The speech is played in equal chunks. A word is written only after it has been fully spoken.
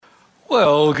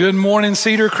Well, good morning,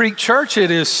 Cedar Creek Church.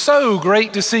 It is so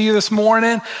great to see you this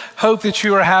morning. Hope that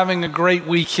you are having a great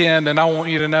weekend, and I want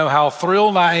you to know how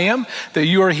thrilled I am that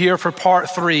you are here for part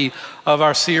 3 of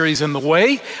our series, In the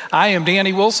Way. I am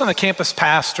Danny Wilson, the campus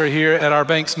pastor here at our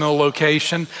Banks Mill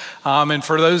location. And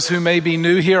for those who may be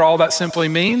new here, all that simply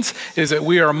means is that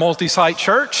we are a multi-site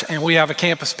church, and we have a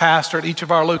campus pastor at each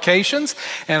of our locations.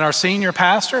 And our senior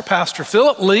pastor, Pastor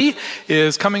Philip Lee,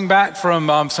 is coming back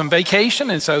from some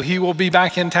vacation, and so he will be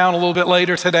back in town a little bit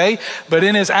later today. But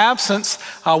in his absence,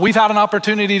 we've had an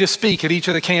opportunity to speak at each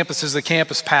of the campuses, the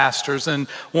campus pastors. And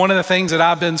one of the things that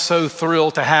I've been so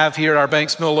thrilled to have here at our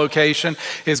Banks Mill location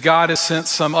is God has sent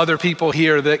some other people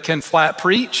here that can flat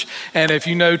preach. And if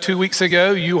you know, 2 weeks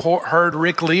ago, you heard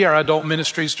Rick Lee, our adult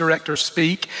ministries director,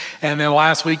 speak. And then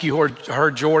last week, you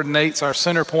heard Jordan Nates, our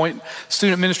Centerpoint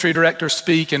student ministry director,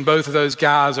 speak. And both of those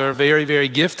guys are very, very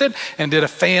gifted and did a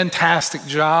fantastic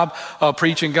job of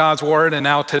preaching God's word. And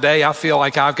now today, I feel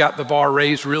like I've got the bar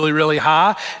raised really, really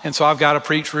high. And so I've got to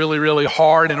preach really, really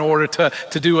hard in order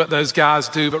to do what those guys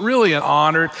do. But really an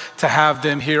honor to have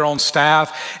them here on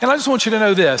staff. And I just want you to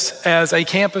know this, as a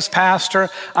campus pastor,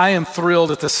 I am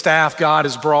thrilled at the staff God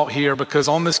has brought here, because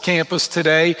on this campus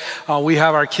today, we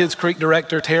have our Kids Creek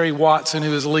director, Terry Watson,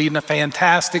 who is leading a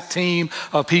fantastic team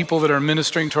of people that are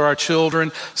ministering to our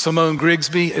children. Simone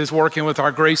Grigsby is working with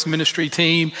our Grace Ministry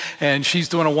team, and she's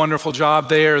doing a wonderful job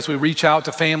there as we reach out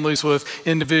to families with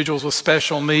individuals with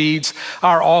special needs.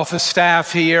 Our office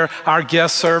staff here, our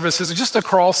guest services, just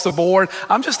across the board.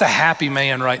 I'm just a happy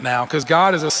man right now, because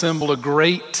God has assembled a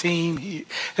great team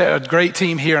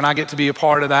here, and I get to be a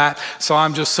part of that. So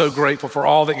I'm just so grateful for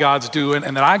all that God's doing,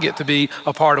 and that I get to be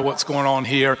a part of what's going on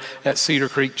here at Cedar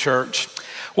Creek Church.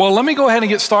 Well, let me go ahead and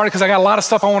get started, because I got a lot of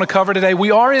stuff I want to cover today.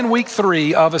 We are in week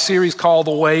 3 of a series called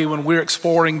The Way, when we're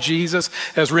exploring Jesus,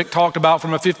 as Rick talked about,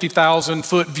 from a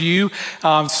 50,000-foot view.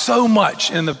 So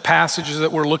much in the passages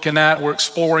that we're looking at, we're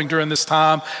exploring during this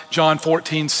time, John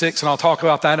 14:6, and I'll talk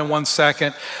about that in 1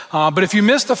 second. But if you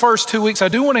missed the first 2 weeks, I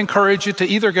do want to encourage you to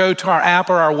either go to our app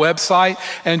or our website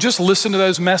and just listen to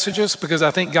those messages, because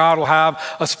I think God will have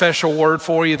a special word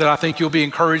for you that I think you'll be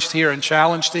encouraged to hear and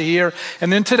challenged to hear.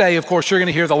 And then today, of course, you're going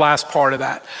to hear the last part of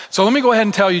that. So let me go ahead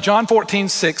and tell you, John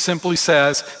 14:6 simply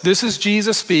says, this is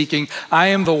Jesus speaking, I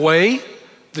am the way,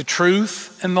 the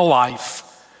truth, and the life.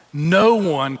 No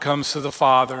one comes to the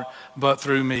Father but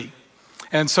through me.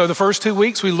 And so the first 2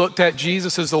 weeks, we looked at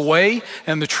Jesus as the way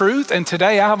and the truth. And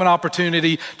today I have an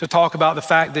opportunity to talk about the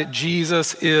fact that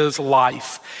Jesus is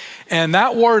life. And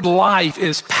that word life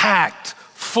is packed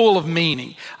full of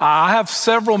meaning. I have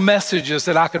several messages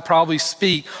that I could probably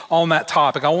speak on that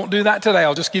topic. I won't do that today.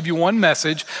 I'll just give you one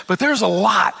message, but there's a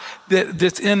lot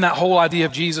that's in that whole idea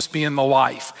of Jesus being the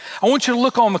life. I want you to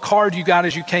look on the card you got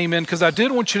as you came in, because I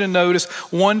did want you to notice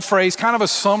one phrase, kind of a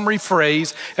summary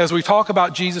phrase, as we talk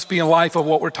about Jesus being life of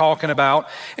what we're talking about.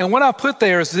 And what I put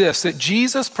there is this, that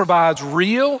Jesus provides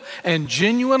real and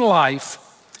genuine life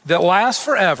that lasts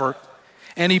forever,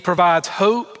 and he provides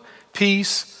hope,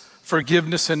 peace,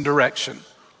 forgiveness, and direction.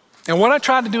 And what I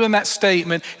tried to do in that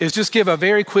statement is just give a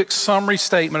very quick summary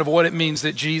statement of what it means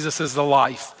that Jesus is the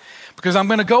life. Because I'm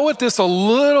going to go at this a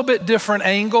little bit different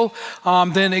angle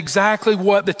than exactly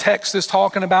what the text is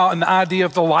talking about and the idea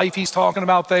of the life he's talking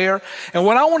about there. And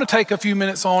what I want to take a few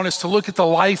minutes on is to look at the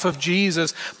life of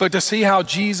Jesus, but to see how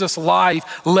Jesus'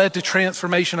 life led to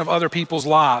transformation of other people's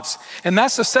lives. And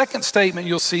that's the second statement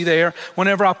you'll see there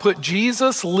whenever I put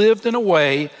Jesus lived in a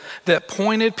way that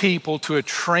pointed people to a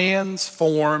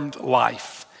transformed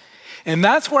life. And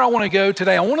that's where I want to go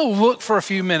today. I want to look for a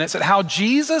few minutes at how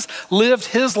Jesus lived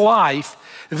his life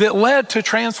that led to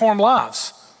transformed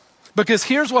lives. Because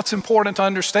here's what's important to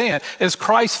understand. As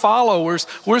Christ followers,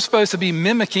 we're supposed to be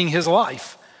mimicking his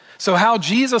life. So how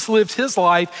Jesus lived his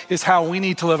life is how we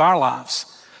need to live our lives.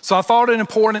 So I thought it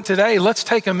important today, let's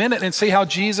take a minute and see how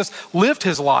Jesus lived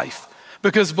his life.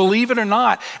 Because believe it or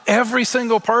not, every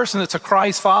single person that's a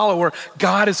Christ follower,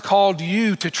 God has called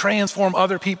you to transform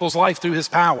other people's life through his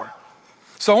power.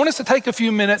 So I want us to take a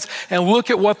few minutes and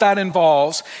look at what that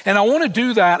involves. And I want to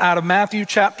do that out of Matthew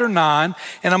chapter 9,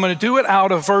 and I'm going to do it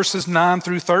out of verses 9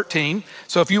 through 13.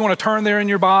 So if you want to turn there in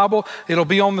your Bible, it'll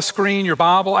be on the screen, your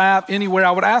Bible app, anywhere. I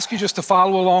would ask you just to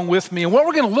follow along with me. And what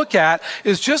we're going to look at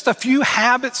is just a few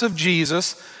habits of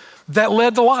Jesus that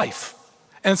led to life,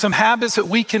 and some habits that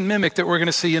we can mimic that we're going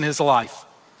to see in his life.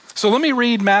 So let me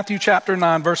read Matthew chapter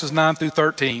 9, verses 9 through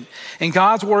 13. And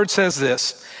God's word says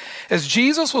this, as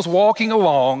Jesus was walking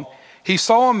along, he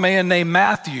saw a man named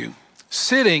Matthew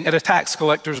sitting at a tax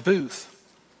collector's booth.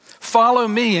 Follow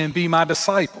me and be my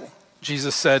disciple,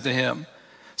 Jesus said to him.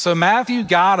 So Matthew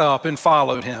got up and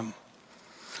followed him.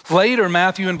 Later,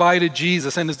 Matthew invited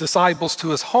Jesus and his disciples to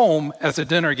his home as a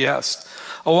dinner guest,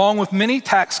 along with many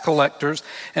tax collectors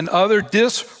and other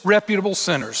disreputable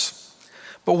sinners.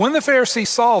 But when the Pharisees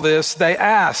saw this, they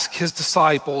asked his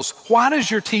disciples, "Why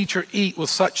does your teacher eat with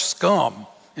such scum?"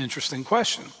 Interesting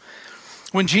question.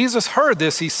 When Jesus heard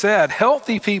this, he said,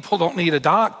 "Healthy people don't need a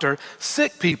doctor,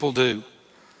 sick people do."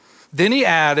 Then he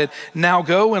added, "Now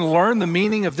go and learn the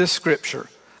meaning of this scripture.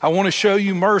 I want to show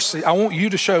you mercy. I want you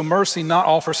to show mercy, not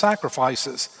offer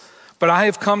sacrifices. But I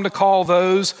have come to call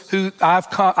those who I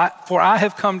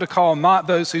have come to call not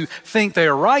those who think they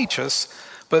are righteous,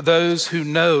 but those who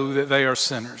know that they are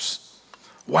sinners."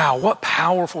 Wow, what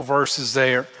powerful verses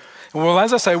there. Well,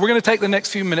 as I say, we're going to take the next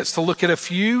few minutes to look at a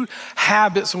few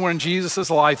habits that were in Jesus'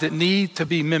 life that need to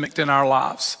be mimicked in our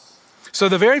lives. So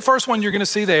the very first one you're going to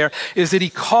see there is that he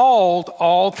called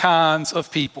all kinds of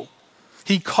people.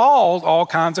 He called all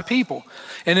kinds of people.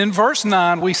 And in verse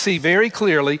 9, we see very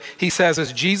clearly, he says,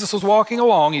 as Jesus was walking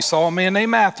along, he saw a man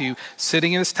named Matthew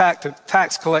sitting in his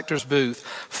tax collector's booth.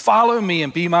 "Follow me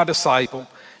and be my disciple,"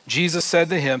 Jesus said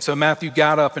to him. So Matthew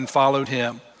got up and followed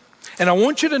him. And I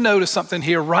want you to notice something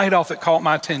here right off that caught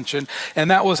my attention, and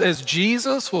that was as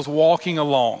Jesus was walking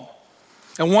along.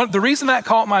 And the reason that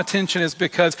caught my attention is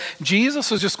because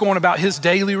Jesus was just going about his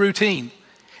daily routine,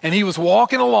 and he was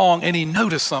walking along and he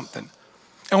noticed something.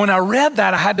 And when I read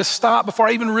that, I had to stop before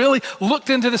I even really looked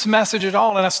into this message at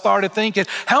all, and I started thinking,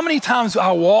 how many times do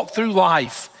I walk through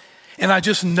life and I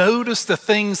just notice the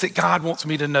things that God wants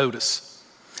me to notice?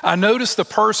 I notice the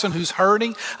person who's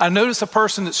hurting. I notice the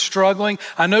person that's struggling.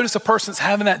 I notice the person that's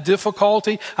having that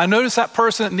difficulty. I notice that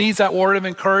person that needs that word of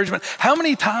encouragement. How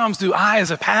many times do I,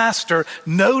 as a pastor,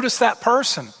 notice that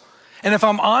person? And if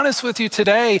I'm honest with you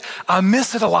today, I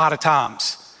miss it a lot of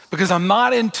times because I'm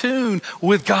not in tune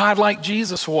with God like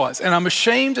Jesus was. And I'm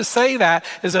ashamed to say that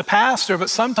as a pastor, but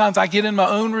sometimes I get in my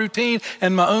own routine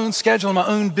and my own schedule and my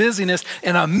own busyness,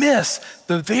 and I miss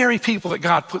the very people that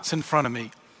God puts in front of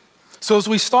me. So as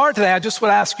we start today, I just would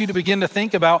ask you to begin to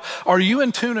think about, are you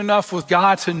in tune enough with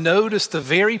God to notice the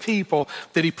very people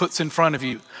that he puts in front of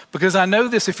you? Because I know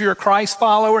this, if you're a Christ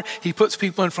follower, he puts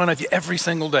people in front of you every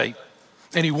single day.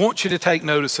 And he wants you to take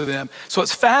notice of them. So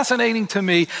it's fascinating to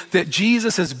me that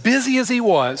Jesus, as busy as he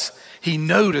was, he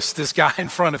noticed this guy in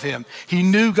front of him. He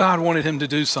knew God wanted him to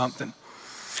do something.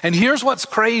 And here's what's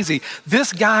crazy.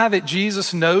 This guy that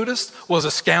Jesus noticed was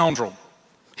a scoundrel.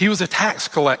 He was a tax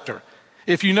collector.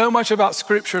 If you know much about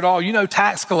scripture at all, you know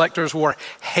tax collectors were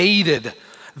hated.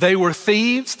 They were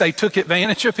thieves. They took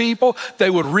advantage of people. They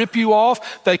would rip you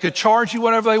off. They could charge you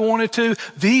whatever they wanted to.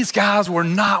 These guys were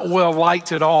not well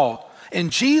liked at all.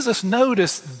 And Jesus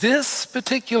noticed this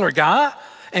particular guy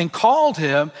and called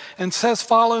him and says,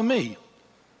 "Follow me."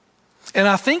 And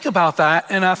I think about that,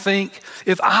 and I think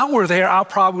if I were there, I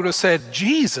probably would have said,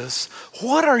 "Jesus,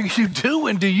 what are you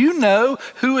doing? Do you know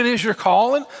who it is you're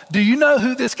calling? Do you know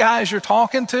who this guy is you're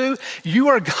talking to? You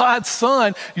are God's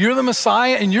son. You're the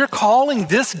Messiah, and you're calling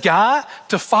this guy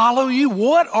to follow you?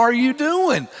 What are you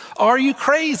doing? Are you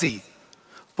crazy?"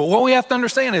 But what we have to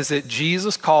understand is that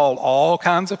Jesus called all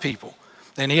kinds of people,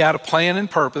 and he had a plan and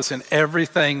purpose in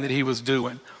everything that he was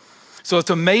doing. So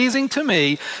it's amazing to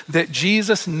me that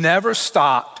Jesus never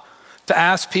stopped to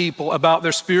ask people about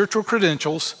their spiritual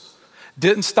credentials,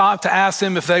 didn't stop to ask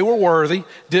them if they were worthy,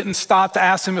 didn't stop to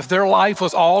ask them if their life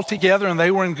was all together and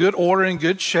they were in good order and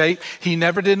good shape. He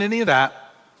never did any of that.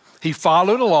 He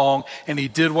followed along and he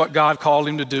did what God called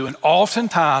him to do. And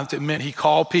oftentimes it meant he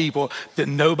called people that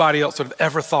nobody else would have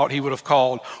ever thought he would have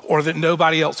called or that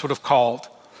nobody else would have called.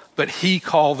 But he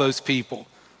called those people.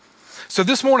 So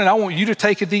this morning, I want you to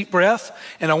take a deep breath,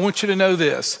 and I want you to know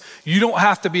this. You don't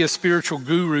have to be a spiritual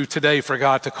guru today for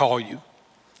God to call you.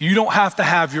 You don't have to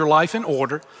have your life in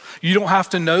order. You don't have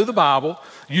to know the Bible.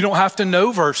 You don't have to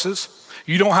know verses.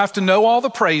 You don't have to know all the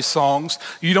praise songs.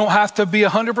 You don't have to be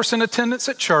 100% attendance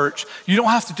at church. You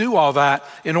don't have to do all that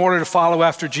in order to follow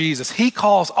after Jesus. He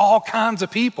calls all kinds of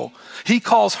people. He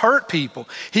calls hurt people.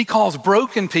 He calls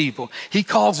broken people. He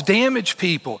calls damaged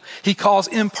people. He calls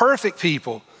imperfect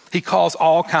people. He calls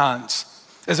all kinds.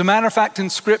 As a matter of fact, in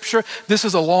scripture, this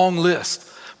is a long list,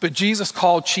 but Jesus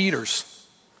called cheaters.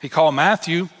 He called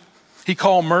Matthew. He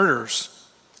called murderers.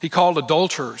 He called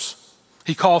adulterers.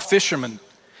 He called fishermen.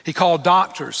 He called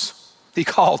doctors. He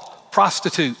called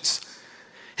prostitutes.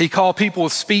 He called people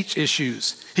with speech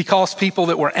issues. He calls people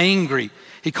that were angry.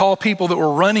 He called people that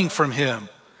were running from him.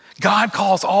 God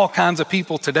calls all kinds of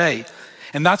people today.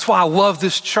 And that's why I love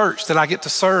this church that I get to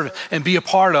serve and be a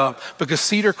part of, because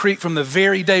Cedar Creek, from the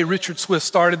very day Richard Swift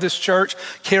started this church,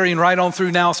 carrying right on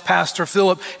through now as Pastor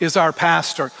Philip is our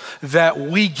pastor, that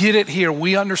we get it here.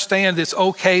 We understand it's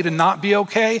okay to not be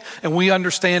okay, and we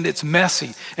understand it's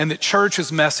messy, and that church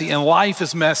is messy, and life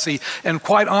is messy. And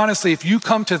quite honestly, if you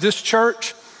come to this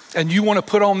church and you want to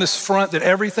put on this front that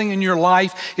everything in your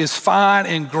life is fine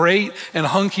and great and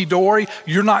hunky-dory,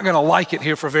 you're not going to like it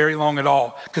here for very long at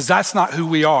all, because that's not who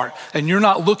we are. And you're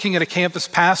not looking at a campus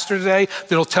pastor today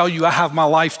that'll tell you, I have my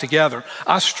life together.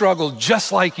 I struggle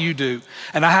just like you do,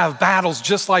 and I have battles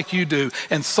just like you do,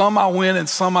 and some I win and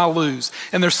some I lose.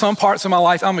 And there's some parts of my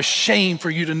life I'm ashamed for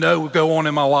you to know go on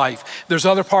in my life. There's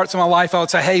other parts of my life I would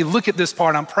say, hey, look at this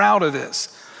part, I'm proud of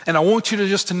this. And I want you to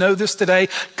just to know this today,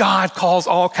 God calls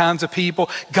all kinds of people.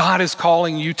 God is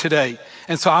calling you today.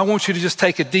 And so I want you to just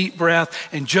take a deep breath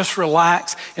and just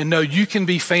relax and know you can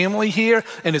be family here,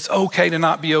 and it's okay to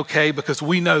not be okay, because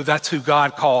we know that's who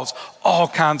God calls, all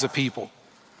kinds of people.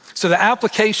 So the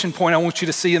application point I want you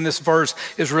to see in this verse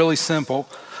is really simple.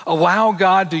 Allow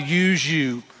God to use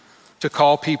you to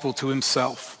call people to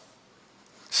himself.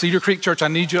 Cedar Creek Church, I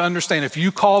need you to understand, if you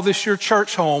call this your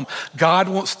church home, God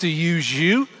wants to use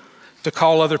you to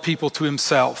call other people to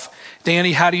himself.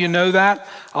 Danny, how do you know that?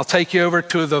 I'll take you over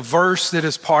to the verse that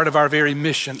is part of our very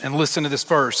mission, and listen to this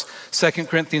verse. 2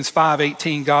 Corinthians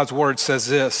 5:18, God's word says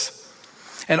this,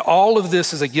 and all of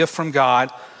this is a gift from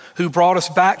God, who brought us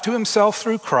back to himself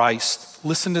through Christ.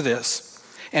 Listen to this.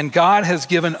 And God has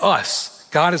given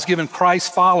Christ's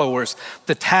followers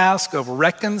the task of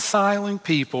reconciling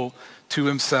people to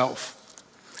himself.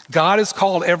 God has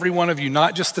called every one of you,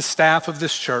 not just the staff of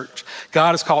this church.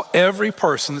 God has called every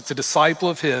person that's a disciple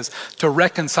of his to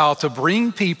reconcile, to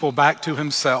bring people back to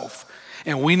himself.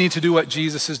 And we need to do what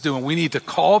Jesus is doing. We need to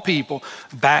call people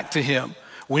back to him.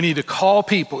 We need to call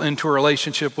people into a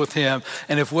relationship with him.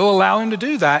 And if we'll allow him to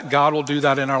do that, God will do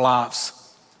that in our lives.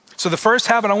 So the first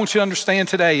habit I want you to understand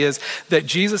today is that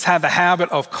Jesus had the habit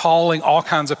of calling all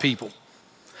kinds of people.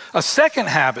 A second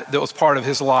habit that was part of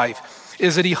his life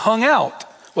is that he hung out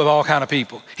with all kinds of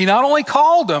people. He not only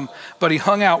called them, but he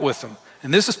hung out with them.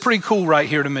 And this is pretty cool right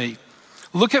here to me.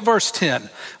 Look at verse 10.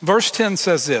 Verse 10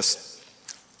 says this.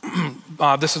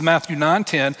 This is Matthew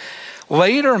 9:10.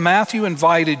 Later, Matthew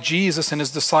invited Jesus and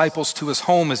his disciples to his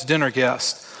home as dinner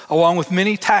guests, along with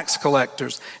many tax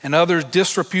collectors and other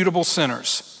disreputable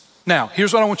sinners. Now,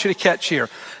 here's what I want you to catch here.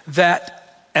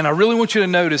 And I really want you to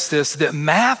notice this, that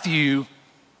Matthew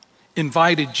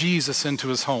invited Jesus into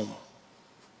his home.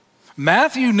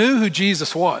 Matthew knew who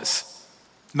Jesus was.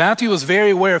 Matthew was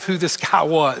very aware of who this guy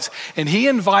was, and he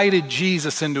invited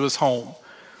Jesus into his home.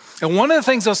 And one of the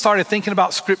things I started thinking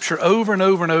about scripture over and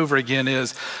over and over again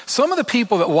is some of the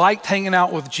people that liked hanging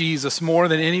out with Jesus more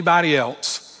than anybody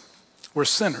else were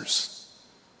sinners.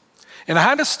 And I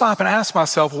had to stop and ask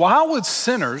myself, why would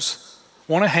sinners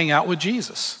want to hang out with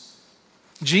Jesus?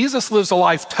 Jesus lives a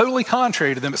life totally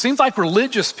contrary to them. It seems like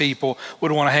religious people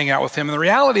would want to hang out with him. And the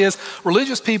reality is,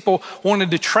 religious people wanted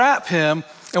to trap him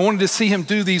and wanted to see him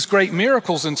do these great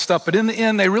miracles and stuff. But in the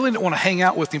end, they really didn't want to hang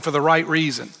out with him for the right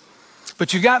reason.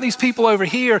 But you got these people over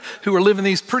here who are living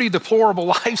these pretty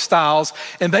deplorable lifestyles,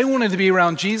 and they wanted to be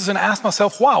around Jesus. And I asked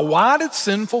myself, why? Why did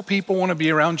sinful people want to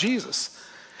be around Jesus?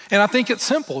 And I think it's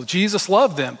simple. Jesus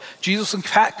loved them. Jesus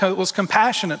was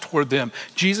compassionate toward them.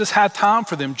 Jesus had time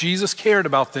for them. Jesus cared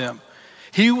about them.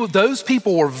 Those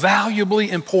people were valuably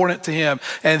important to him,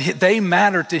 and they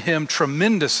mattered to him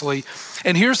tremendously.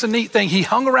 And here's the neat thing. He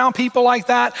hung around people like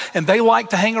that, and they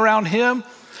liked to hang around him,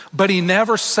 but he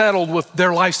never settled with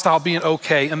their lifestyle being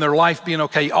okay and their life being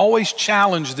okay. He always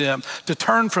challenged them to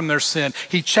turn from their sin.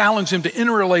 He challenged them to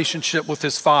enter a relationship with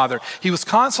his Father. He was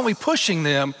constantly pushing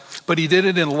them, but he did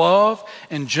it in love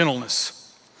and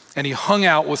gentleness. And he hung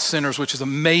out with sinners, which is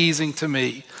amazing to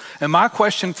me. And my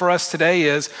question for us today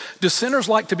is, do sinners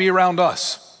like to be around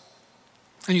us?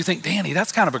 And you think, Danny,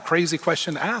 that's kind of a crazy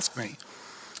question to ask me.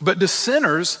 But do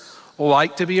sinners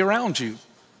like to be around you?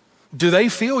 Do they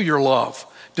feel your love?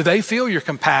 Do they feel your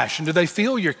compassion? Do they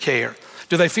feel your care?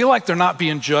 Do they feel like they're not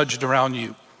being judged around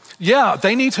you? Yeah,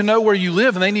 they need to know where you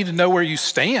live and they need to know where you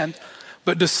stand.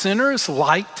 But do sinners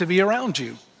like to be around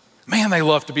you? Man, they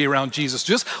love to be around Jesus.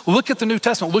 Just look at the New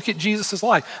Testament. Look at Jesus'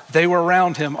 life. They were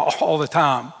around him all the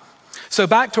time. So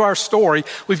back to our story,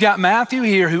 we've got Matthew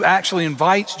here who actually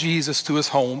invites Jesus to his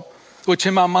home, which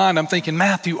in my mind, I'm thinking,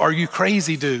 Matthew, are you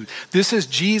crazy, dude? This is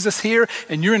Jesus here,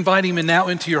 and you're inviting him now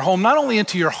into your home, not only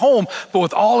into your home, but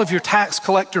with all of your tax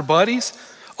collector buddies,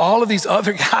 all of these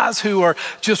other guys who are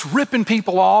just ripping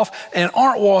people off and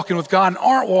aren't walking with God and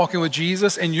aren't walking with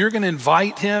Jesus, and you're going to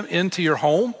invite him into your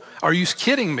home? Are you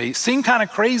kidding me? Seemed kind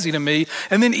of crazy to me.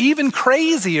 And then even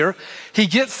crazier, he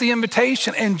gets the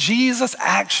invitation and Jesus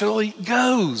actually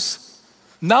goes.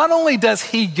 Not only does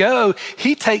he go,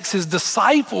 he takes his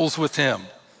disciples with him.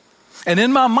 And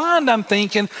in my mind, I'm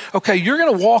thinking, okay, you're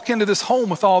going to walk into this home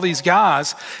with all these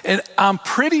guys, and I'm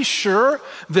pretty sure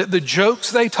that the jokes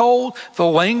they told, the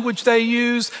language they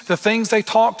used, the things they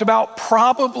talked about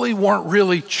probably weren't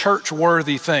really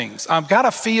church-worthy things. I've got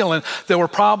a feeling there were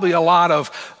probably a lot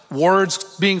of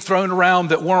words being thrown around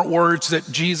that weren't words that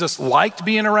Jesus liked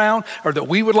being around or that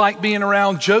we would like being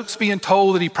around, jokes being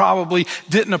told that he probably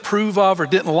didn't approve of or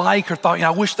didn't like or thought,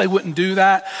 I wish they wouldn't do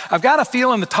that. I've got a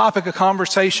feeling the topic of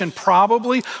conversation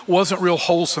probably wasn't real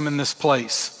wholesome in this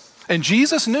place. And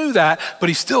Jesus knew that, but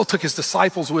he still took his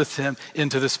disciples with him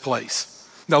into this place.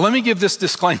 Now, let me give this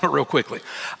disclaimer real quickly.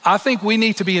 I think we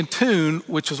need to be in tune,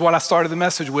 which is what I started the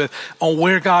message with, on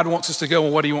where God wants us to go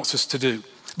and what he wants us to do.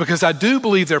 Because I do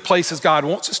believe there are places God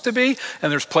wants us to be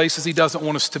and there's places he doesn't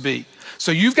want us to be.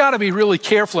 So you've got to be really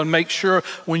careful and make sure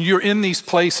when you're in these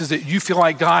places that you feel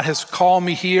like God has called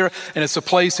me here and it's a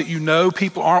place that you know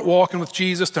people aren't walking with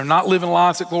Jesus, they're not living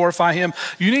lives that glorify him.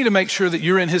 You need to make sure that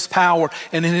you're in his power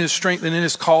and in his strength and in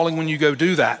his calling when you go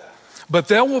do that. But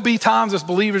there will be times as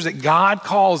believers that God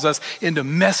calls us into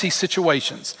messy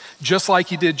situations, just like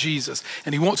he did Jesus.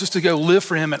 And he wants us to go live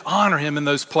for him and honor him in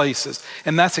those places.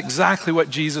 And that's exactly what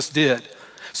Jesus did.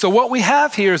 So what we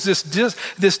have here is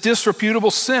this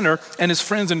disreputable sinner and his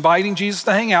friends inviting Jesus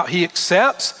to hang out. He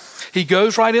accepts, he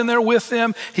goes right in there with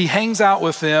them, he hangs out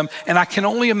with them. And I can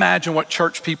only imagine what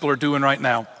church people are doing right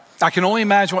now. I can only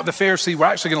imagine what the Pharisees, we're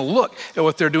actually gonna look at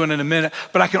what they're doing in a minute,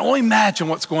 but I can only imagine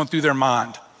what's going through their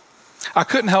mind. I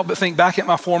couldn't help but think back at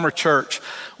my former church,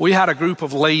 we had a group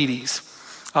of ladies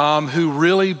who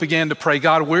really began to pray,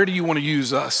 God, where do you want to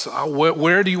use us?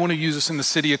 Where do you want to use us in the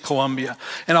city of Columbia?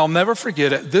 And I'll never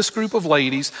forget it. This group of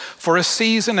ladies, for a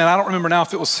season, and I don't remember now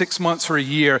if it was 6 months or a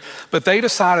year, but they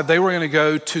decided they were going to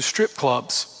go to strip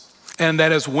clubs. And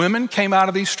that as women came out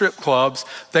of these strip clubs,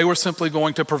 they were simply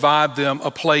going to provide them a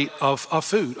plate of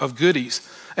food, of goodies,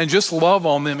 and just love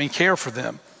on them and care for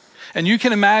them. And you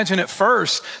can imagine at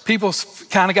first, people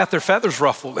kind of got their feathers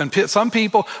ruffled. And some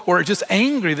people were just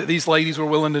angry that these ladies were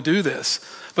willing to do this.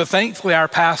 But thankfully, our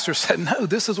pastor said, no,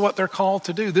 this is what they're called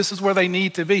to do. This is where they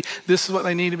need to be. This is what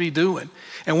they need to be doing.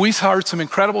 And we heard some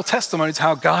incredible testimonies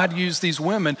how God used these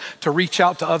women to reach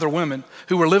out to other women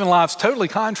who were living lives totally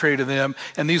contrary to them.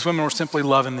 And these women were simply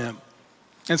loving them.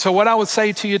 And so what I would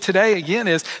say to you today again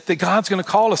is that God's going to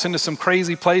call us into some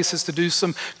crazy places to do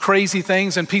some crazy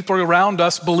things, and people around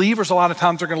us, believers a lot of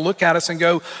times are going to look at us and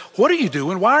go, what are you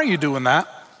doing? Why are you doing that?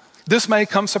 This may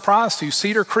come surprise to you.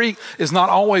 Cedar Creek is not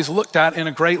always looked at in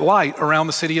a great light around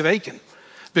the city of Aiken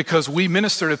because we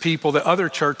minister to people that other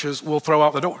churches will throw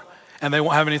out the door and they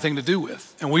won't have anything to do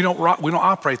with. And we don't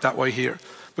operate that way here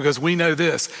because we know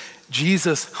this,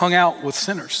 Jesus hung out with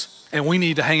sinners. And we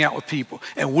need to hang out with people.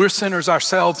 And we're sinners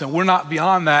ourselves, and we're not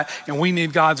beyond that, and we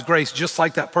need God's grace just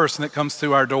like that person that comes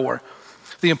through our door.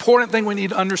 The important thing we need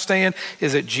to understand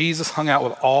is that Jesus hung out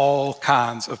with all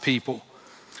kinds of people.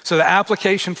 So the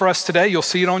application for us today, you'll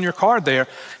see it on your card there,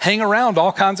 hang around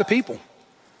all kinds of people.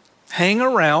 Hang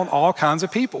around all kinds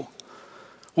of people.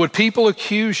 Would people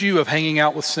accuse you of hanging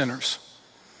out with sinners?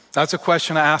 That's a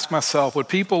question I ask myself. Would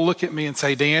people look at me and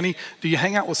say, Danny, do you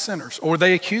hang out with sinners? Or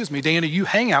they accuse me, Danny, you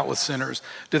hang out with sinners.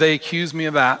 Do they accuse me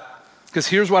of that? Because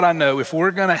here's what I know. If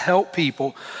we're going to help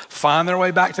people find their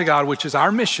way back to God, which is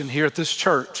our mission here at this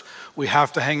church, we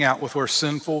have to hang out with where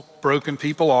sinful, broken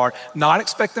people are. Not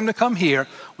expect them to come here.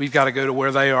 We've got to go to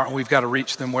where they are, and we've got to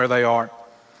reach them where they are.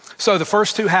 So the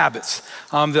first two habits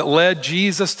that led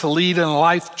Jesus to lead in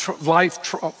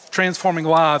life-transforming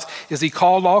lives is he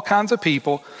called all kinds of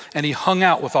people and he hung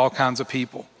out with all kinds of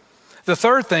people. The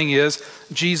third thing is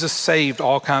Jesus saved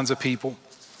all kinds of people.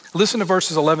 Listen to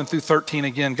verses 11 through 13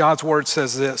 again. God's word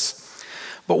says this.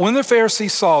 But when the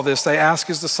Pharisees saw this, they asked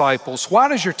his disciples, why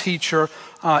does your teacher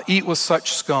eat with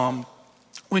such scum?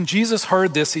 When Jesus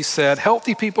heard this, he said,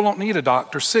 healthy people don't need a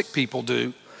doctor, sick people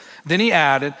do. Then he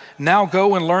added, now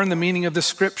go and learn the meaning of this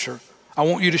scripture. I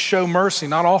want you to show mercy,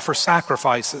 not offer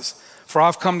sacrifices. For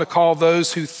I've come to call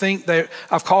those who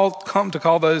come to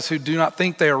call those who do not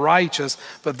think they are righteous,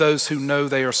 but those who know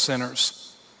they are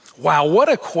sinners. Wow, what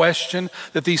a question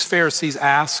that these Pharisees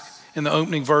ask in the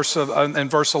opening verse in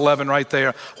verse 11 right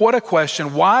there. What a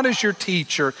question. Why does your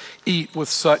teacher eat with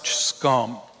such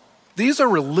scum? These are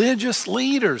religious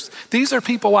leaders. These are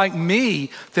people like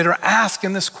me that are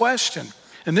asking this question.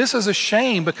 And this is a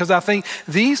shame because I think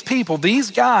these people, these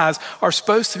guys are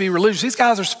supposed to be religious. These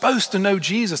guys are supposed to know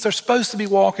Jesus. They're supposed to be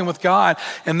walking with God.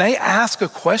 And they ask a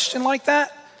question like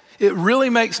that. it really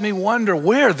makes me wonder,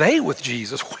 where are they with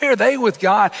Jesus? Where are they with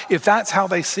God if that's how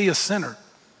they see a sinner?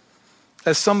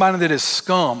 As somebody that is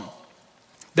scum.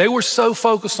 They were so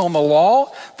focused on the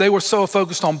law, they were so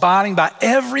focused on abiding by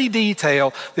every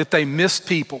detail that they missed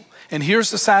people. And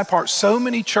here's the sad part, so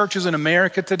many churches in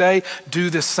America today do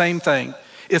this same thing.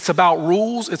 It's about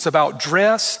rules, it's about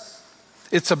dress,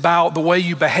 it's about the way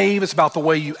you behave, it's about the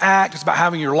way you act, it's about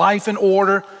having your life in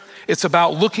order. It's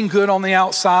about looking good on the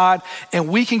outside, and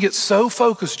we can get so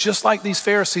focused, just like these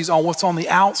Pharisees, on what's on the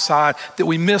outside that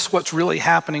we miss what's really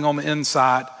happening on the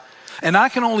inside. And I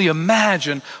can only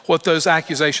imagine what those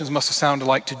accusations must have sounded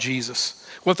like to Jesus,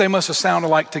 what they must have sounded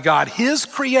like to God. His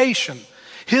creation,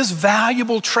 his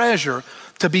valuable treasure,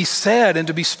 to be said and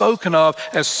to be spoken of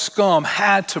as scum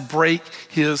had to break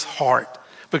his heart.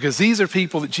 Because these are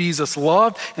people that Jesus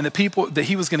loved and the people that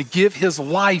he was going to give his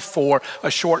life for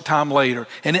a short time later.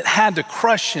 And it had to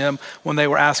crush him when they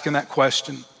were asking that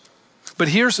question. But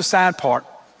here's the sad part.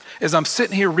 As I'm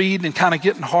sitting here reading and kind of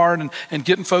getting hard and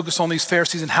getting focused on these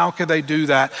Pharisees and how could they do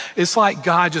that, it's like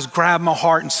God just grabbed my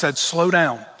heart and said, slow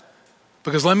down.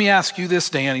 Because let me ask you this,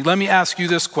 Danny. Let me ask you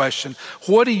this question.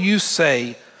 What do you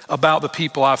say about the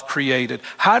people I've created?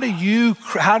 How do you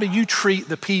treat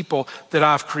the people that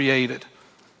I've created?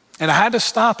 And I had to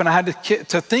stop and I had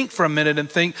to think for a minute and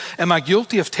think, am I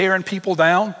guilty of tearing people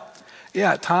down?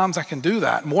 Yeah, at times I can do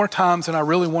that. More times than I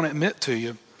really want to admit to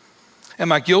you.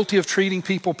 Am I guilty of treating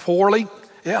people poorly?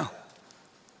 Yeah.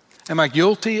 Am I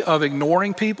guilty of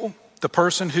ignoring people? The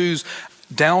person who's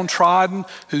downtrodden,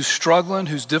 who's struggling,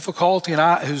 who's difficult, and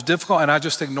I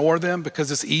just ignore them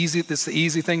because it's easy. It's the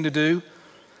easy thing to do.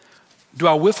 Do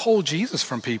I withhold Jesus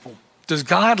from people? Does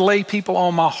God lay people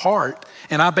on my heart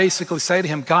and I basically say to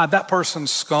him, God, that person's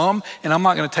scum and I'm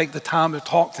not going to take the time to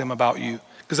talk to them about you?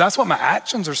 Because that's what my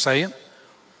actions are saying.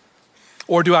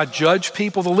 Or do I judge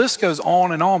people? The list goes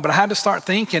on, but I had to start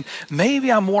thinking,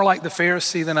 maybe I'm more like the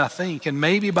Pharisee than I think. And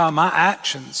maybe by my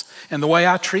actions and the way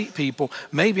I treat people,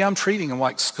 maybe I'm treating them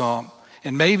like scum.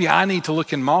 And maybe I need to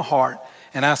look in my heart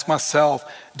and ask myself,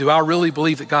 do I really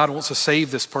believe that God wants to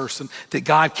save this person, that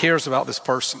God cares about this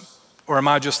person? Or am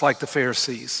I just like the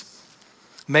Pharisees?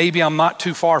 Maybe I'm not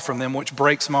too far from them, which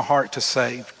breaks my heart to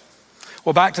say.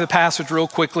 Well, back to the passage real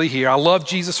quickly here. I love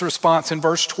Jesus' response in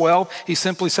verse 12. He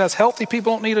simply says, healthy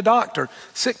people don't need a doctor.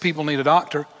 Sick people need a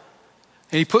doctor.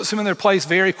 And he puts them in their place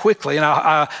very quickly. And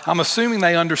I'm assuming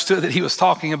they understood that he was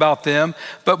talking about them.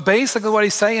 But basically what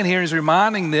he's saying here is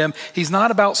reminding them he's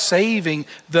not about saving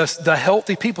the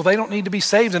healthy people. They don't need to be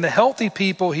saved. And the healthy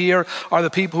people here are the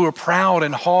people who are proud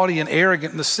and haughty and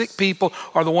arrogant. And the sick people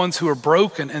are the ones who are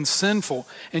broken and sinful.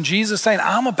 And Jesus is saying,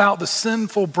 I'm about the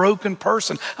sinful, broken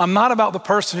person. I'm not about the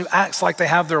person who acts like they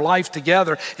have their life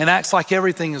together and acts like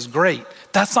everything is great.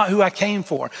 That's not who I came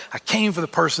for. I came for the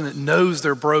person that knows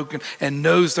they're broken and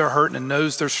knows they're hurting and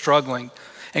knows they're struggling.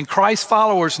 And Christ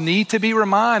followers need to be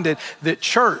reminded that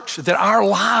church, that our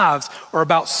lives are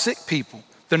about sick people.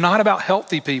 They're not about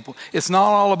healthy people. It's not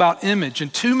all about image.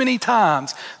 And too many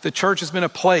times the church has been a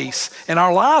place, and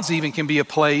our lives even can be a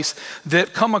place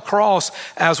that come across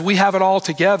as we have it all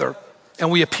together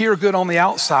and we appear good on the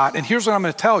outside. And here's what I'm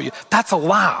going to tell you. That's a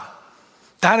lie.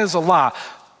 That is a lie.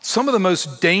 Some of the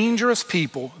most dangerous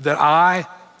people that I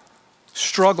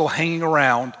struggle hanging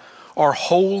around are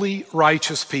holy,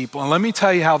 righteous people. And let me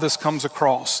tell you how this comes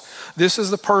across. This is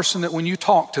the person that when you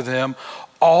talk to them,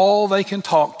 all they can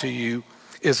talk to you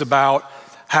is about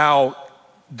how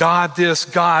God this,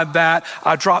 God that.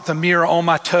 I dropped the mirror on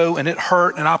my toe and it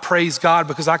hurt and I praise God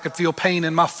because I could feel pain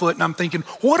in my foot. And I'm thinking,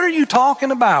 what are you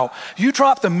talking about? You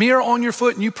dropped the mirror on your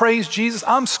foot and you praise Jesus.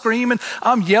 I'm screaming,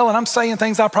 I'm yelling, I'm saying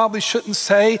things I probably shouldn't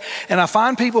say. And I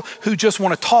find people who just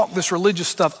want to talk this religious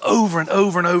stuff over and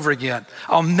over and over again.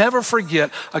 I'll never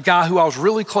forget a guy who I was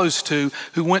really close to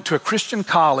who went to a Christian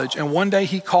college. And one day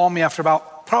he called me after about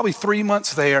probably 3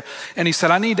 months there. And he said,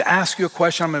 I need to ask you a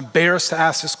question. I'm embarrassed to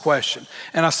ask this question.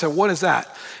 And I said, what is that?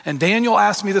 And Daniel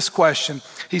asked me this question.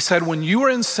 He said, when you were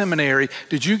in seminary,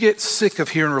 did you get sick of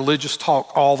hearing religious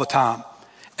talk all the time?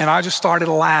 And I just started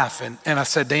laughing. And I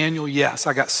said, Daniel, yes,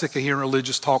 I got sick of hearing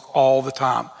religious talk all the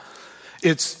time.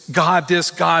 It's God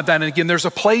this, God that. And again, there's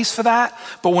a place for that.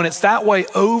 But when it's that way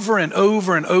over and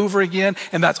over and over again,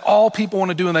 and that's all people want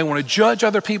to do, and they want to judge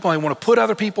other people, and they want to put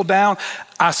other people down,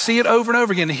 I see it over and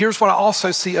over again. And here's what I also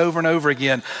see over and over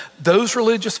again. Those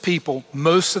religious people,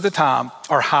 most of the time,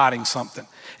 are hiding something.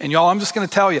 And y'all, I'm just going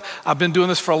to tell you, I've been doing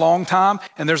this for a long time,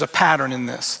 and there's a pattern in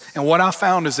this. And what I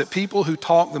found is that people who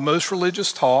talk the most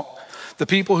religious talk, the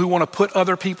people who want to put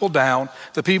other people down,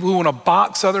 the people who want to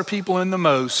box other people in the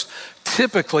most,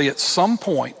 typically at some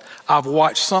point, I've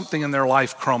watched something in their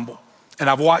life crumble. And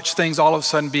I've watched things all of a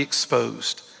sudden be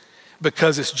exposed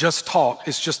because it's just talk.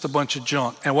 It's just a bunch of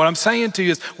junk. And what I'm saying to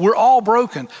you is we're all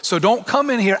broken. So don't come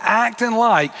in here acting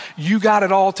like you got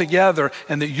it all together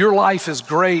and that your life is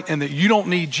great and that you don't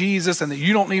need Jesus and that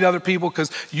you don't need other people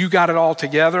because you got it all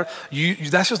together.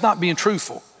 That's just not being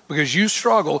truthful, because you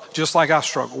struggle just like I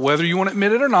struggle, whether you want to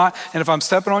admit it or not. And if I'm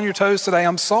stepping on your toes today,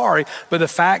 I'm sorry. But the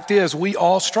fact is we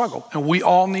all struggle and we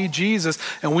all need Jesus.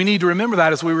 And we need to remember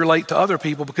that as we relate to other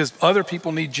people, because other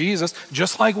people need Jesus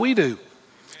just like we do.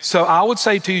 So I would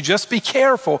say to you, just be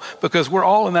careful, because we're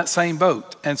all in that same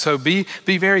boat. And so be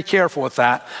very careful with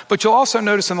that. But you'll also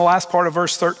notice in the last part of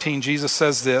verse 13, Jesus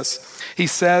says this. He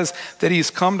says that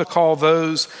he's come to call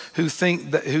those who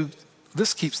think that,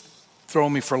 this keeps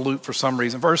throwing me for a loop for some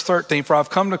reason. Verse 13, for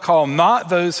I've come to call not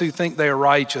those who think they are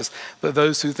righteous, but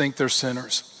those who think they're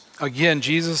sinners. Again,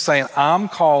 Jesus is saying, I'm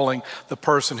calling the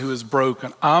person who is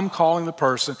broken. I'm calling the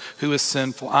person who is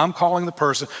sinful. I'm calling the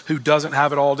person who doesn't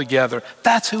have it all together.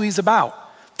 That's who he's about.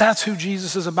 That's who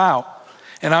Jesus is about.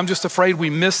 And I'm just afraid we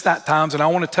miss that times. And I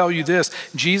want to tell you this,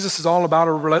 Jesus is all about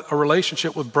a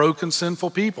relationship with broken,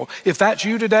 sinful people. If that's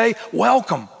you today,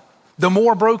 welcome. The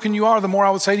more broken you are, the more I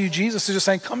would say to you, Jesus is just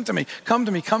saying, come to me, come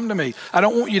to me, come to me. I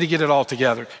don't want you to get it all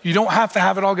together. You don't have to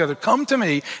have it all together. Come to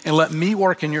me and let me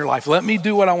work in your life. Let me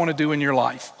do what I want to do in your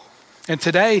life. And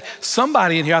today,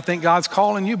 somebody in here, I think God's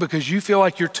calling you because you feel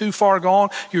like you're too far gone,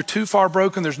 you're too far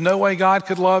broken, there's no way God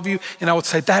could love you. And I would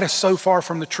say that is so far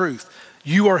from the truth.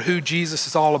 You are who Jesus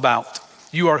is all about.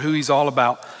 You are who he's all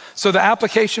about. So the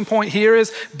application point here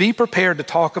is be prepared to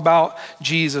talk about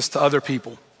Jesus to other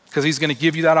people, because he's going to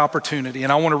give you that opportunity.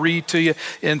 And I want to read to you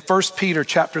in 1 Peter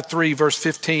chapter 3, verse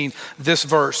 15, this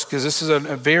verse, because this is a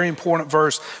very important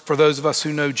verse for those of us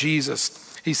who know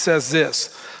Jesus. He says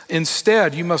this,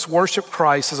 instead, you must worship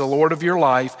Christ as the Lord of your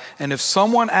life. And if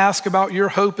someone asks about your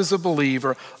hope as a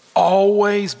believer,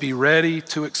 always be ready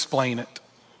to explain it.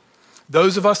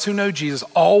 Those of us who know Jesus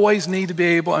always need to be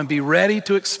able and be ready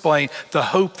to explain the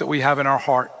hope that we have in our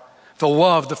heart. The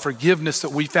love, the forgiveness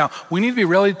that we found. We need to be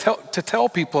ready to tell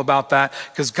people about that,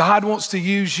 because God wants to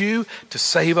use you to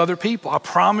save other people. I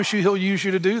promise you he'll use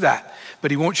you to do that. But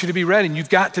he wants you to be ready, and you've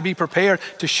got to be prepared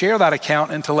to share that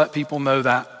account and to let people know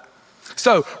that.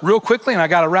 So real quickly, and I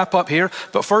got to wrap up here,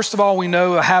 but first of all, we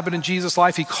know a habit in Jesus'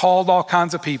 life, he called all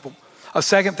kinds of people. A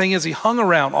second thing is he hung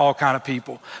around all kind of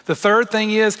people. The third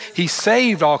thing is he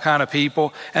saved all kind of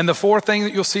people. And the fourth thing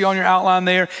that you'll see on your outline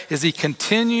there is he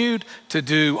continued to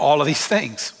do all of these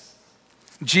things.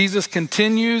 Jesus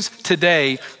continues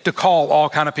today to call all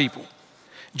kind of people.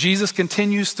 Jesus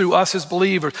continues through us as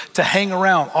believers to hang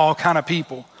around all kind of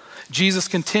people. Jesus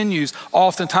continues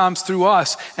oftentimes through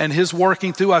us and his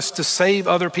working through us to save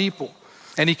other people.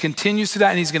 And he continues to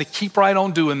that, and he's going to keep right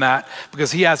on doing that,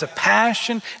 because he has a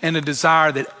passion and a desire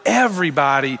that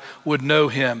everybody would know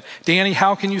him. Danny,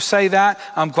 how can you say that?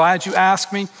 I'm glad you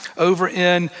asked me. Over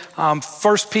in 1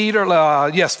 Peter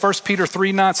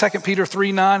 3:9, 2 Peter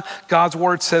 3:9, God's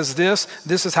word says this.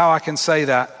 This is how I can say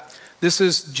that. This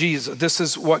is Jesus. This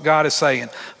is what God is saying.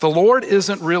 The Lord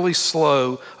isn't really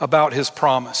slow about his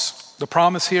promise. The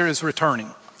promise here is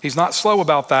returning. He's not slow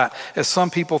about that, as some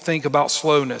people think about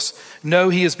slowness. No,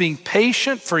 he is being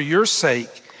patient for your sake.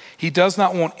 He does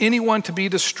not want anyone to be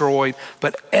destroyed,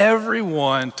 but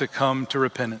everyone to come to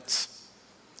repentance.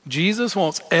 Jesus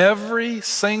wants every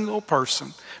single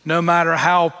person, no matter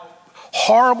how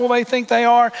horrible they think they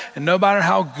are, and no matter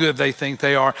how good they think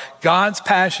they are. God's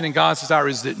passion and God's desire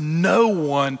is that no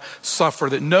one suffer,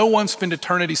 that no one spend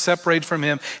eternity separated from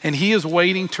him, and he is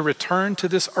waiting to return to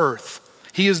this earth.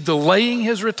 He is delaying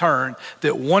his return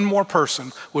that one more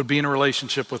person would be in a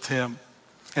relationship with him.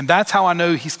 And that's how I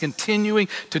know he's continuing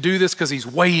to do this, because he's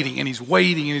waiting and he's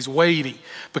waiting and he's waiting,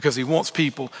 because he wants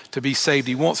people to be saved.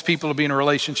 He wants people to be in a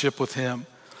relationship with him.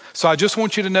 So I just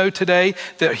want you to know today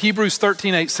that Hebrews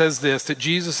 13:8 says this, that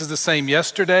Jesus is the same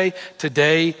yesterday,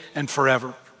 today, and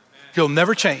forever. He'll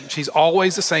never change. He's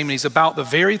always the same. And he's about the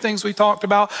very things we talked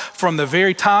about from the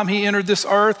very time he entered this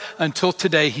earth until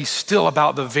today. He's still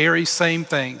about the very same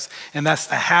things. And that's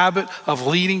the habit of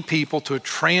leading people to a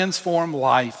transformed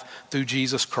life through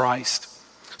Jesus Christ.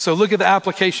 So look at the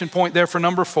application point there for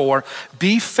number 4.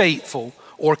 Be faithful,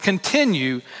 or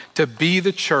continue to be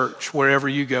the church wherever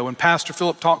you go. And Pastor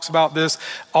Philip talks about this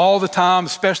all the time,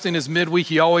 especially in his midweek.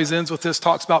 He always ends with this,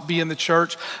 talks about being the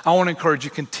church. I want to encourage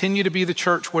you, continue to be the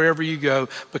church wherever you go,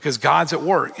 because God's at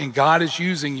work and God is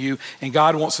using you, and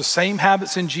God wants the same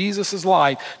habits in Jesus'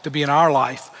 life to be in our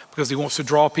life, because he wants to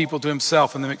draw people to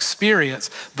himself and them experience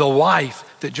the life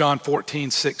that John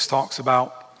 14:6 talks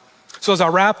about. So as I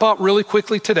wrap up really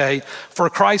quickly today, for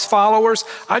Christ followers,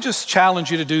 I just challenge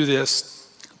you to do this.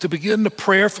 to begin to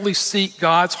prayerfully seek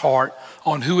God's heart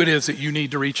on who it is that you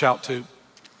need to reach out to.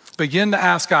 Begin to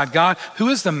ask God, God, who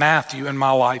is the Matthew in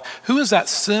my life? Who is that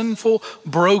sinful,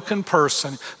 broken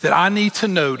person that I need to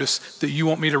notice that you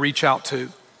want me to reach out to?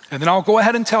 And then I'll go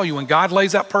ahead and tell you, when God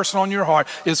lays that person on your heart,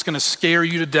 it's going to scare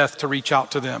you to death to reach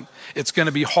out to them. It's going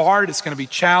to be hard. It's going to be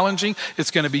challenging.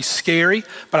 It's going to be scary.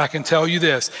 But I can tell you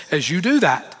this, as you do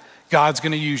that, God's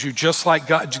going to use you just like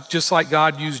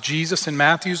God used Jesus in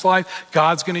Matthew's life.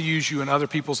 God's going to use you in other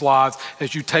people's lives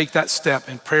as you take that step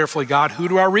and prayerfully, God, who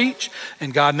do I reach?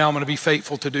 And God, now I'm going to be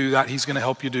faithful to do that. He's going to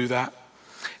help you do that.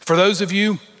 For those of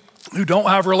you who don't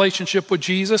have a relationship with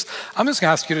Jesus, I'm just going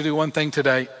to ask you to do one thing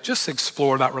today. Just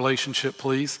explore that relationship,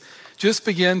 please. Just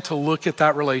begin to look at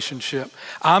that relationship.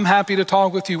 I'm happy to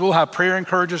talk with you. We'll have prayer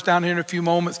encouragers down here in a few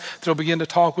moments that'll begin to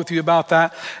talk with you about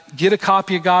that. Get a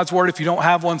copy of God's Word. If you don't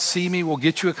have one, see me. We'll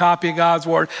get you a copy of God's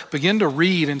Word. Begin to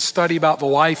read and study about the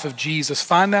life of Jesus.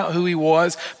 Find out who he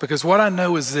was, because what I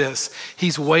know is this: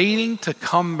 he's waiting to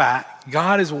come back.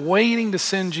 God is waiting to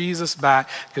send Jesus back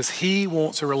because he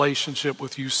wants a relationship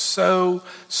with you so,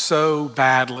 so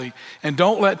badly. And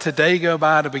don't let today go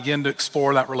by to begin to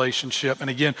explore that relationship. And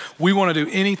again, we want to do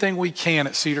anything we can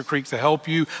at Cedar Creek to help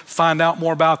you find out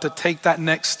more about it, to take that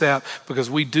next step,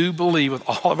 because we do believe with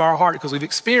all of our heart, because we've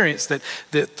experienced that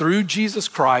through Jesus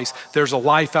Christ, there's a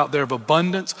life out there of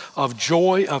abundance, of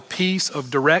joy, of peace,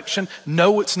 of direction.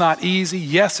 No, it's not easy.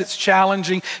 Yes, it's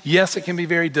challenging. Yes, it can be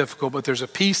very difficult, but there's a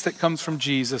peace that comes from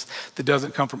Jesus that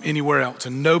doesn't come from anywhere else,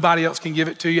 and nobody else can give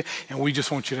it to you, and we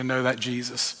just want you to know that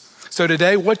Jesus. So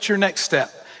today, what's your next step?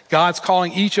 God's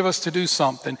calling each of us to do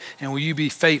something, and will you be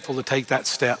faithful to take that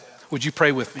step? Would you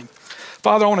pray with me?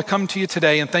 Father, I want to come to you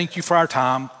today and thank you for our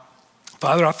time.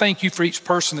 Father, I thank you for each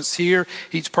person that's here,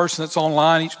 each person that's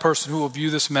online, each person who will view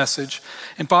this message.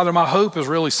 And Father, my hope is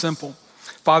really simple.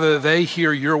 Father, that they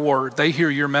hear your word, they hear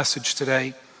your message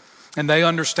today, and they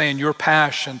understand your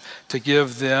passion to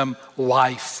give them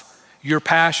life. Your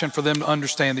passion for them to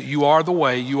understand that you are the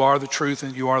way, you are the truth,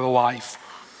 and you are the life.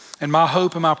 And my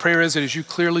hope and my prayer is that as you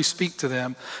clearly speak to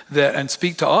them and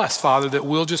speak to us, Father, that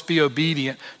we'll just be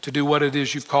obedient to do what it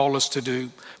is you've called us to do.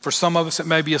 For some of us, it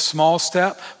may be a small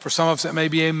step. For some of us, it may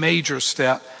be a major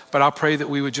step. But I pray that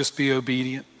we would just be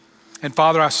obedient. And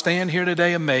Father, I stand here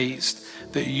today amazed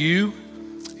that you,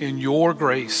 in your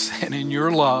grace and in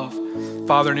your love,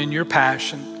 Father, and in your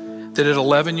passion, that at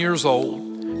 11 years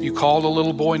old, you called a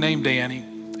little boy named Danny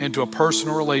into a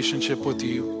personal relationship with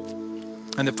you.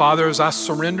 And that, Father, as I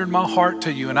surrendered my heart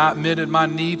to you and I admitted my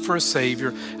need for a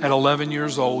Savior at 11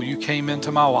 years old, you came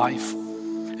into my life.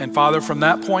 And Father, from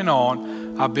that point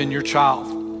on, I've been your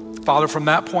child. Father, from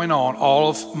that point on, all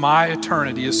of my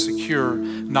eternity is secure,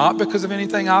 not because of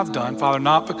anything I've done, Father,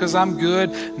 not because I'm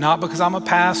good, not because I'm a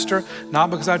pastor, not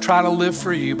because I try to live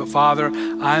for you, but Father,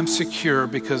 I'm secure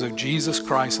because of Jesus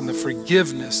Christ and the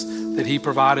forgiveness that he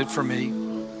provided for me.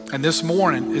 And this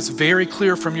morning, it's very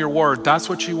clear from your word, that's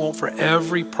what you want for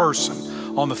every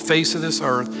person on the face of this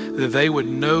earth, that they would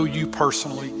know you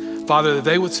personally. Father, that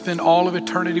they would spend all of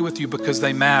eternity with you because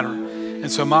they matter.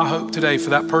 And so my hope today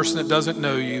for that person that doesn't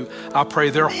know you, I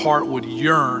pray their heart would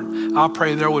yearn. I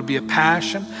pray there would be a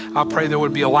passion. I pray there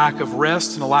would be a lack of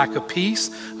rest and a lack of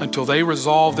peace until they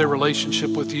resolve their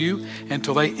relationship with you,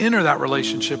 until they enter that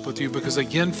relationship with you. Because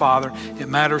again, Father, it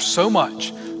matters so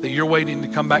much that you're waiting to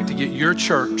come back to get your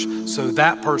church so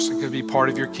that person could be part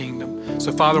of your kingdom.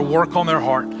 So Father, work on their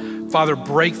heart. Father,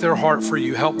 break their heart for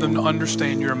you. Help them to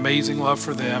understand your amazing love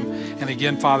for them. And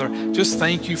again, Father, just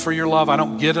thank you for your love. I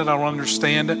don't get it. I don't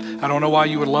understand it. I don't know why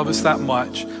you would love us that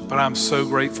much, but I'm so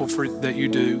grateful for that you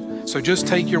do. So just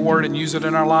take your word and use it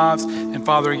in our lives. And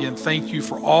Father, again, thank you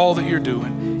for all that you're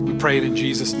doing. We pray it in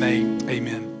Jesus' name.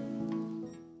 Amen.